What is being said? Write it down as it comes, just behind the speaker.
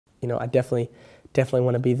you know, I definitely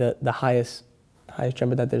want to be the highest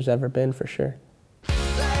jumper that there's ever been, for sure.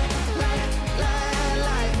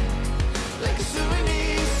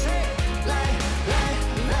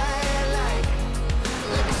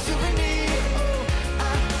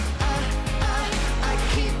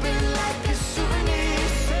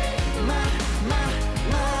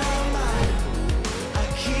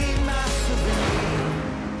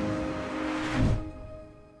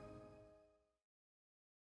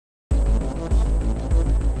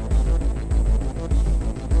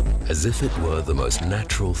 As if it were the most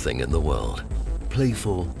natural thing in the world,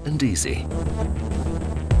 playful and easy.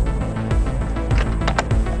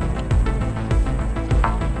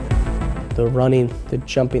 The running, the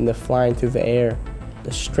jumping, the flying through the air,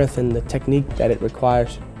 the strength and the technique that it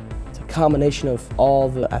requires. It's a combination of all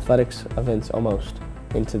the athletics events almost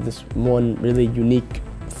into this one really unique,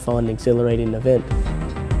 fun, exhilarating event.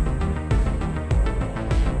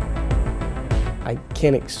 I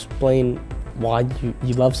can't explain why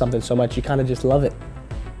you love something so much. You kind of just love it.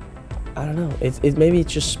 I don't know. Maybe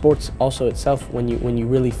it's just sports also itself. When you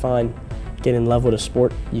really find getting in love with a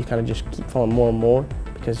sport, you kind of just keep falling more and more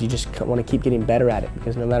because you just want to keep getting better at it.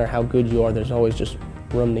 Because no matter how good you are, there's always just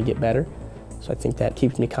room to get better. So I think that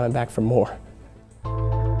keeps me coming back for more.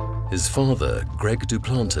 His father, Greg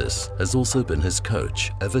Duplantis, has also been his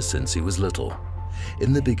coach ever since he was little.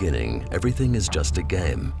 In the beginning, everything is just a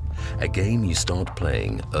game you start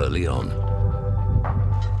playing early on.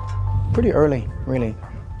 Pretty early, really.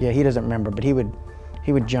 Yeah, he doesn't remember, but he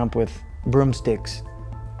would jump with broomsticks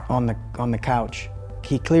on the couch.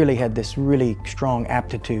 He clearly had this really strong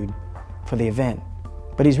aptitude for the event,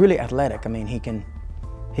 but he's really athletic. I mean, he can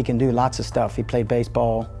do lots of stuff. He played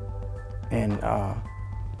baseball and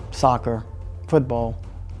soccer, football,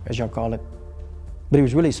 as y'all call it. But he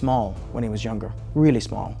was really small when he was younger, really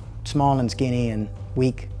small. Small and skinny and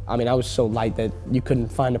weak. I mean, I was so light that you couldn't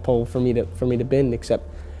find a pole for me to bend, except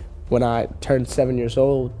when I turned 7 years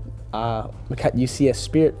old, I got UCS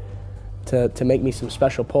Spirit to make me some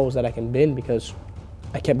special poles that I can bend, because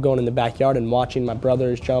I kept going in the backyard and watching my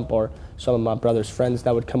brothers jump, or some of my brother's friends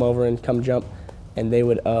that would come over and come jump, and they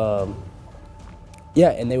would, and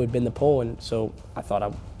they would bend the pole, and so I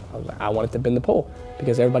thought I wanted to bend the pole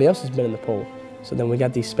because everybody else has been in the pole. So then we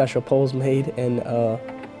got these special poles made, and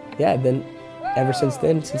then ever since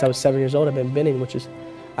then, since I was 7 years old, I've been bending, which is,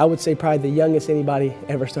 I would say, probably the youngest anybody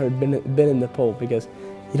ever started bending the pole, because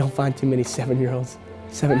you don't find too many seven-year-olds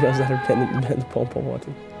that are bending the pole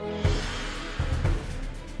vaulting.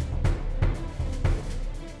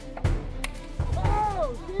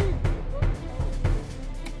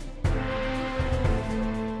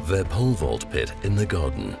 Their pole vault pit in the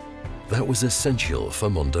garden, that was essential for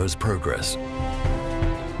Mondo's progress.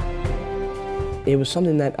 It was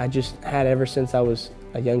something that I just had ever since I was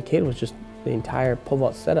a young kid, was just the entire pole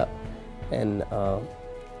vault setup. And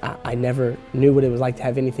I never knew what it was like to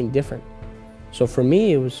have anything different. So for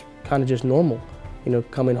me, it was kind of just normal. You know,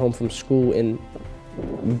 coming home from school and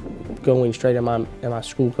going straight in my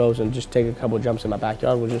school clothes and just taking a couple of jumps in my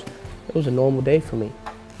backyard it was a normal day for me.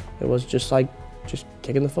 It was just like just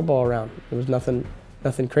kicking the football around. It was nothing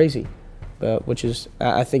crazy, but which is,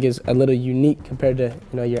 I think, is a little unique compared to,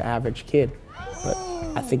 you know, your average kid. But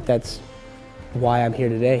I think that's why I'm here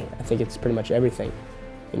today. I think it's pretty much everything.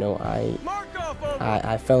 You know,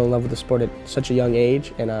 I fell in love with the sport at such a young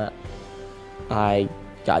age, and I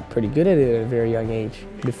got pretty good at it at a very young age.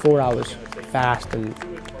 Before, I was fast and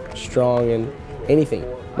strong and anything.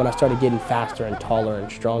 When I started getting faster and taller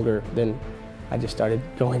and stronger, then I just started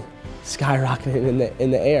going skyrocketing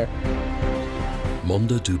in the air.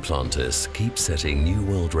 Mondo Duplantis keeps setting new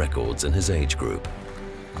world records in his age group,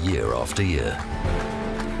 year after year.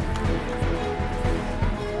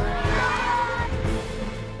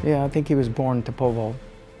 Yeah, I think he was born to pole vault,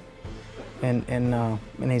 and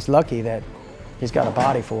he's lucky that he's got a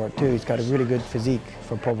body for it too. He's got a really good physique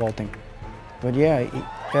for pole vaulting. But yeah,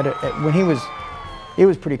 it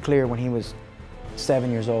was pretty clear when he was 7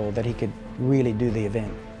 years old that he could really do the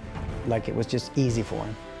event. Like, it was just easy for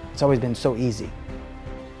him. It's always been so easy.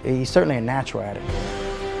 He's certainly a natural at it.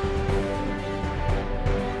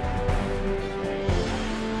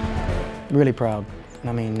 Really proud.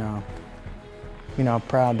 I mean, you know,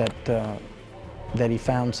 proud that he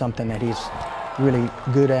found something that he's really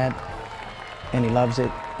good at, and he loves it,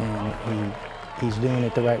 and he's doing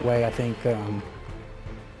it the right way. I think,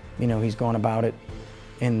 you know, he's going about it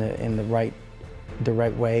in the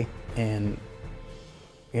right way, and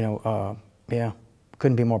you know, yeah,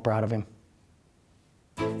 couldn't be more proud of him.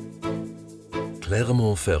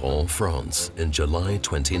 Clermont-Ferrand, France, in July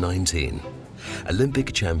 2019.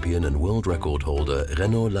 Olympic champion and world record holder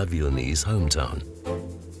Renaud Lavillonier's hometown.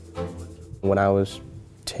 When I was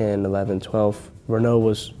 10, 11, 12, Renaud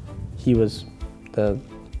was the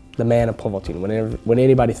man of pole vaulting. When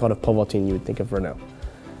anybody thought of pole vaulting, you would think of Renaud.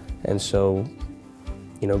 And so,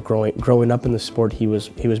 you know, growing up in the sport, he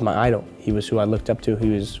was my idol. He was who I looked up to. He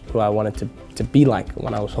was who I wanted to be like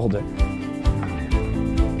when I was older.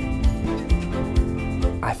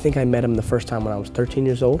 I think I met him the first time when I was 13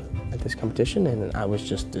 years old at this competition, and I was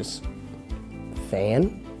just this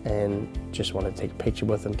fan and just wanted to take a picture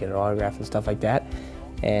with him, get an autograph and stuff like that.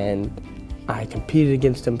 And I competed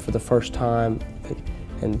against him for the first time, I think,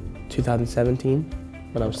 in 2017,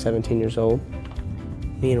 when I was 17 years old.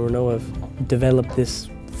 Me and Renaud have developed this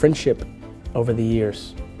friendship over the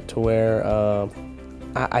years to where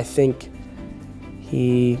I think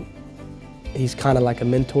he's kind of like a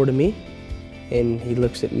mentor to me, and he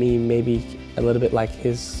looks at me maybe a little bit like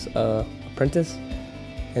his apprentice.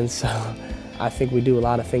 And so I think we do a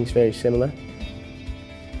lot of things very similar.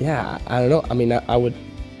 Yeah, I don't know. I mean,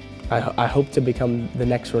 I hope to become the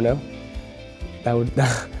next Renaud. That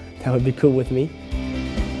would be cool with me.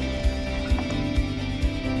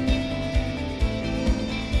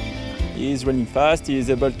 He is running fast. He is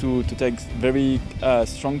able to take very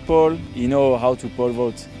strong pole. He knows how to pole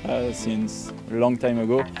vault since a long time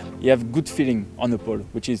ago. He has good feeling on the pole,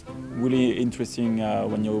 which is really interesting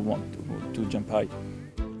when you want to jump high.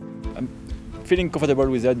 I'm feeling comfortable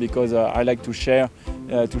with that because I like to share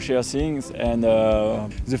things, and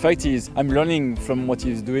the fact is I'm learning from what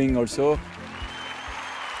he's doing also.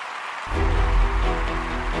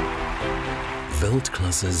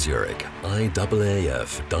 Weltklasse Zürich,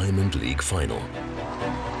 IAAF Diamond League Final.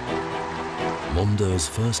 Mondo's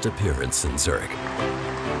first appearance in Zürich.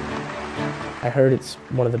 I heard it's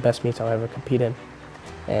one of the best meets I'll ever compete in,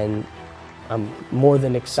 and I'm more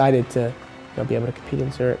than excited to be able to compete in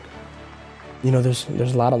Zürich. You know, there's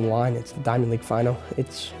a lot on the line. It's the Diamond League Final.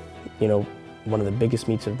 It's, you know, one of the biggest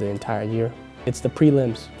meets of the entire year. It's the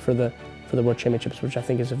prelims for the World Championships, which I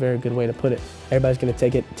think is a very good way to put it. Everybody's going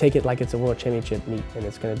to take it like it's a World Championship meet, and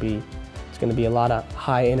it's going to be a lot of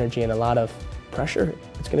high energy and a lot of pressure.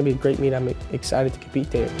 It's going to be a great meet. I'm excited to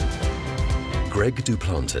compete there. Greg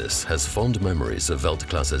Duplantis has fond memories of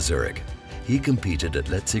Weltklasse Zürich. He competed at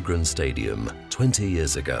Letzigrund Stadium 20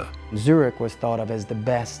 years ago. Zurich was thought of as the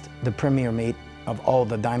premier meet of all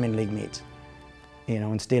the Diamond League meets. You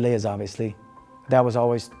know, and still is, obviously. That was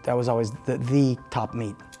always the top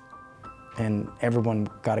meet, and everyone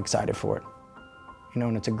got excited for it. You know,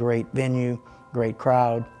 and it's a great venue, great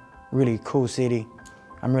crowd, really cool city.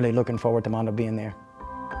 I'm really looking forward to Mondo being there.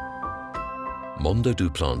 Mondo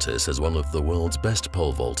Duplantis is one of the world's best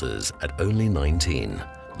pole vaulters at only 19.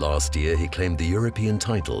 Last year, he claimed the European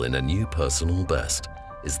title in a new personal best.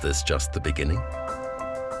 Is this just the beginning?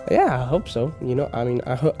 Yeah, I hope so. You know, I mean,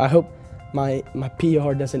 I hope my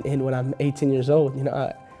PR doesn't end when I'm 18 years old. You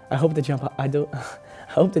know, I hope to jump. I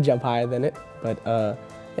hope to jump higher than it. But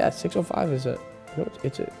yeah, 605 is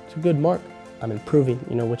it's a good mark. I'm improving.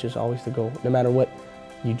 You know, which is always the goal. No matter what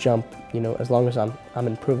you jump, you know, as long as I'm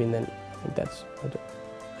improving, then I think that's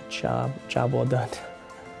a job well done.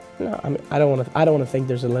 No, I mean, I don't want to think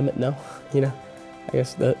there's a limit. No, you know, I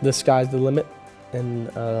guess the sky's the limit, and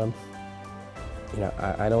you know,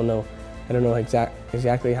 I don't know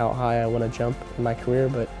exactly how high I want to jump in my career,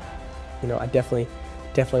 but you know, I definitely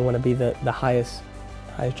want to be the highest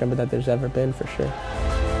jumper that there's ever been, for sure.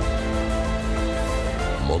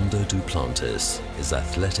 Mondo Duplantis is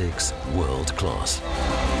athletics world class.